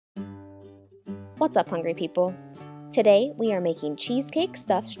What's up, hungry people? Today we are making cheesecake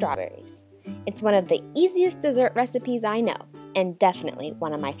stuffed strawberries. It's one of the easiest dessert recipes I know, and definitely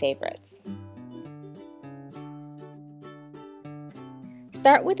one of my favorites.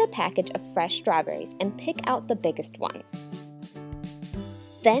 Start with a package of fresh strawberries and pick out the biggest ones.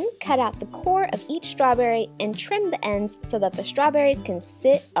 Then cut out the core of each strawberry and trim the ends so that the strawberries can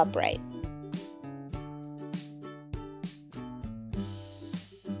sit upright.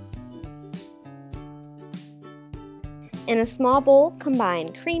 In a small bowl,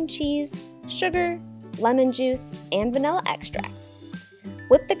 combine cream cheese, sugar, lemon juice, and vanilla extract.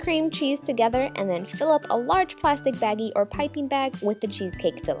 Whip the cream cheese together and then fill up a large plastic baggie or piping bag with the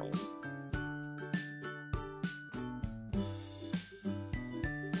cheesecake filling.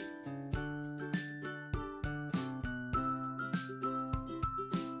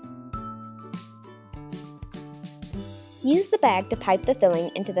 Use the bag to pipe the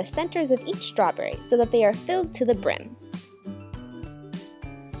filling into the centers of each strawberry so that they are filled to the brim.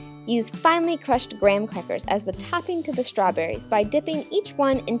 Use finely crushed graham crackers as the topping to the strawberries by dipping each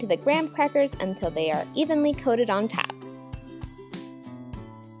one into the graham crackers until they are evenly coated on top.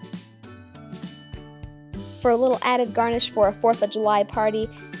 For a little added garnish for a 4th of July party,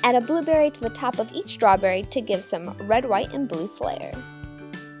 add a blueberry to the top of each strawberry to give some red, white, and blue flair.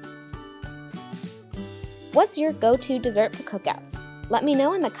 What's your go-to dessert for cookouts? Let me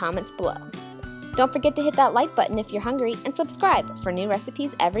know in the comments below. Don't forget to hit that like button if you're hungry and subscribe for new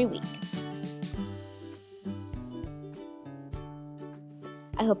recipes every week.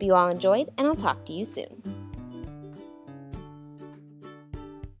 I hope you all enjoyed, and I'll talk to you soon.